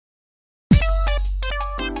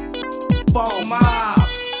phone.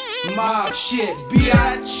 Mob shit,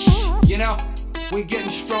 bitch. You know, we getting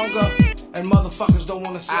stronger, and motherfuckers don't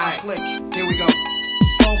wanna see our click. Here we go.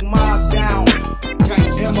 Funk Mob down.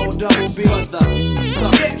 M-O-double-B.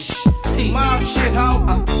 Bitch. Mob shit,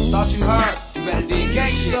 ho. Thought you heard. You better dig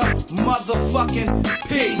Gangsta, motherfucking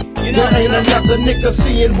P. You know, there ain't another nigga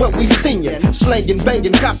seeing what we seeing. Slanging,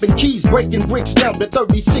 banging, copping keys, breaking bricks down to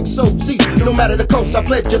 36 OCs. No matter the coast, I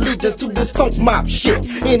pledge allegiance to this funk mob shit.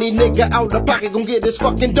 Any nigga out the pocket gon' get his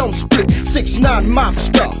fucking dome split. 6'9"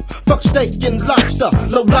 mobster, fuck steak and lobster.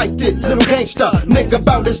 Low life it, little gangsta. Nigga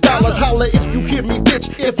bout his dollars, holler if you hear me,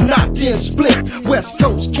 bitch. If not, then split. West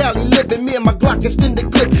Coast, Cali living, me and my Glock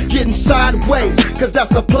extended clip. Getting sideways, cause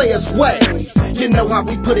that's the player's way. You know how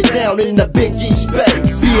we put it down in the Big East Bay,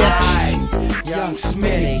 bitch. Young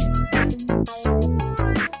Smitty.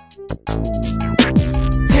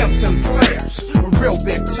 Pimps and players, real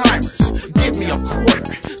big timers. Give me a quarter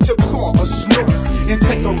to call a snorter and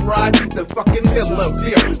take a ride to the fucking middle of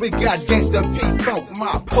here. We got Gangsta P Funk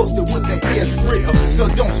Mob posted with the ears real. So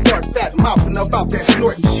don't start fat mouthing about that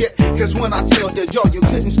snorting shit. Cause when I smelled the jaw, you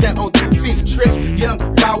couldn't stand on 2 feet. Trick, young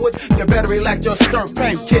Boward, you better relax your stir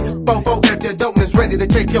pain kid. Bobo, if your dope is ready to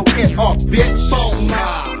take your head off, bitch. Funk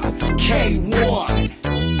Mob, K1.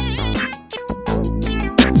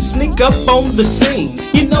 Sneak up on the scene,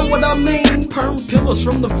 you know what I mean? Perm pillars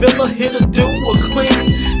from the villa, here to do a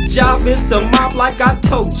clean job. Is the mob like I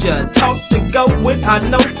told ya. Talk to go with, I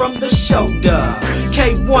know from the shoulder.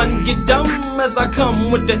 K1 get dumb as I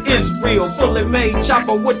come with the Israel. Fully made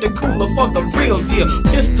chopper with the cooler for the real deal.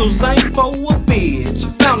 Pistols ain't for a bitch,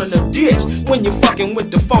 found in a ditch when you fucking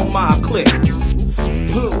with the phone mob click.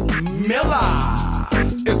 Poo-Miller.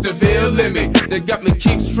 It's the bill limit that got me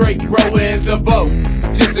keep straight, bro, in the boat.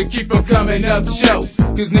 Just to keep them coming up show.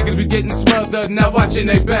 Cause niggas be getting smothered, not watching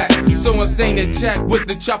they back. So I'm staying attacked with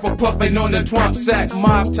the chopper puffing on the Trump sack.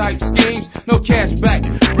 Mob type schemes, no cash back.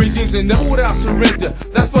 Regimes and no without surrender.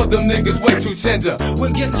 That's for them niggas way too tender.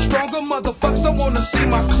 We're getting stronger, motherfuckers don't wanna see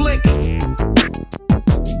my click.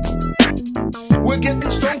 We're getting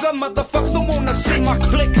stronger, motherfuckers don't wanna see my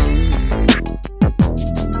click.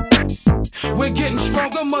 We're getting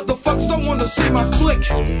stronger, motherfuckers don't wanna see my click.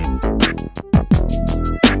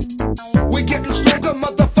 We're getting stronger,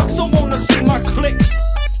 motherfuckers don't wanna see my click.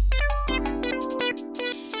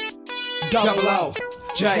 Double O,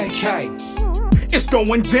 JK. It's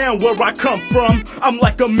going down where I come from. I'm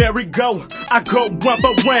like a merry-go, I go rump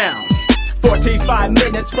around. 45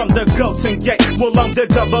 minutes from the Golden Gate. Well, I'm the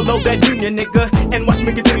double O, that union nigga, and watch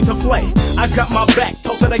me continue to play. I got my back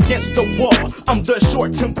posted against the wall. I'm the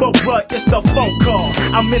short tempo, bruh, it's the phone call.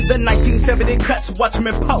 I'm in the 1970 cuts, watch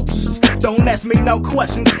me post. Don't ask me no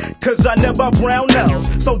questions, cause I never brown nose.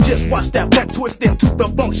 So just watch that funk twist into the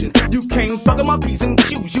function. You can't fuck up my P's and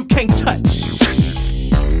Q's, you can't touch.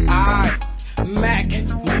 Mac,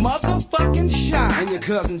 motherfucking Shine. And your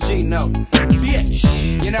cousin Gino, bitch,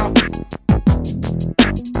 you know.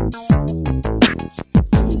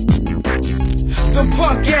 Them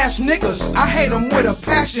punk ass niggas, I hate them with a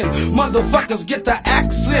passion. Motherfuckers get the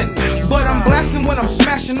accent, but I'm blasting when I'm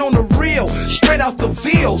smashing on the real. Straight out the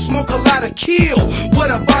veal, smoke a lot of kill.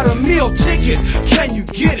 What about a meal ticket? Can you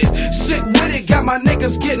get it? Sick with it, got my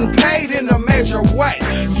niggas getting paid in a major way.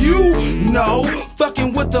 You know,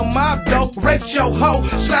 fucking with the mob dope, raped your hoe,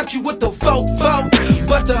 slapped you with the fofo.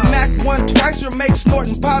 But the Mac one twice, or make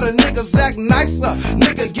snorting powder niggas act nicer.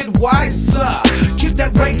 Nigga get wiser. Keep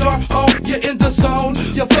that radar on, you're in the zone.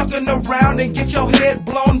 You're fucking around and get your head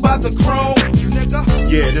blown by the chrome, nigga.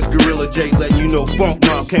 Yeah, this Gorilla J letting you know Funk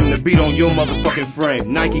Mob came to beat on your motherfucking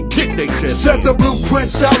frame. Nike kick they chest. Set the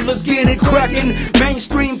blueprints out, let's get it crackin'.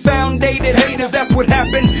 Mainstream foundated haters, that's what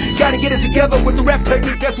happened. Gotta get it together with the rap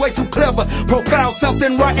technique, that's way too clever. Profile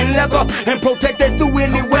something rotten leather and protect it through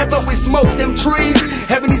any weather. We smoke them trees,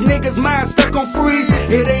 having these niggas' minds stuck on freeze.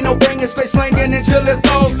 It ain't no banging, space slanging until it's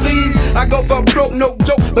all seized. I go for broke, no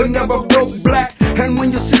joke, but never broke black. And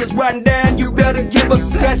when you see us riding down, you better give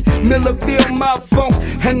us that Millerville, my funk,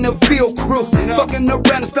 and the Ville crew. Fucking around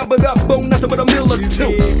and stumble up on nothing but a mill or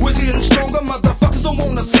two. We're getting stronger, motherfuckers don't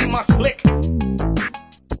wanna see my click.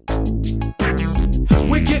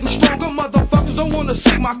 We're getting stronger, motherfuckers don't wanna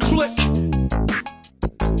see my click.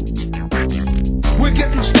 We're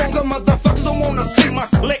getting stronger, motherfuckers don't wanna see my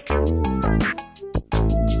click.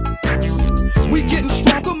 We're getting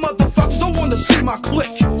stronger, motherfuckers don't wanna see my click.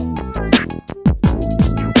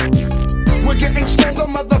 We're getting stronger,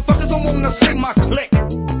 motherfuckers don't wanna see my click.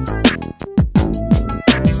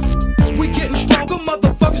 We're getting stronger,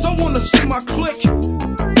 motherfuckers don't wanna see my click.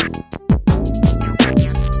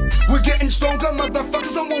 We're getting stronger,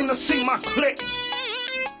 motherfuckers don't wanna see my click.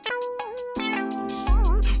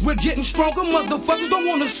 We're getting stronger, motherfuckers don't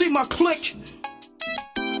wanna see my clique.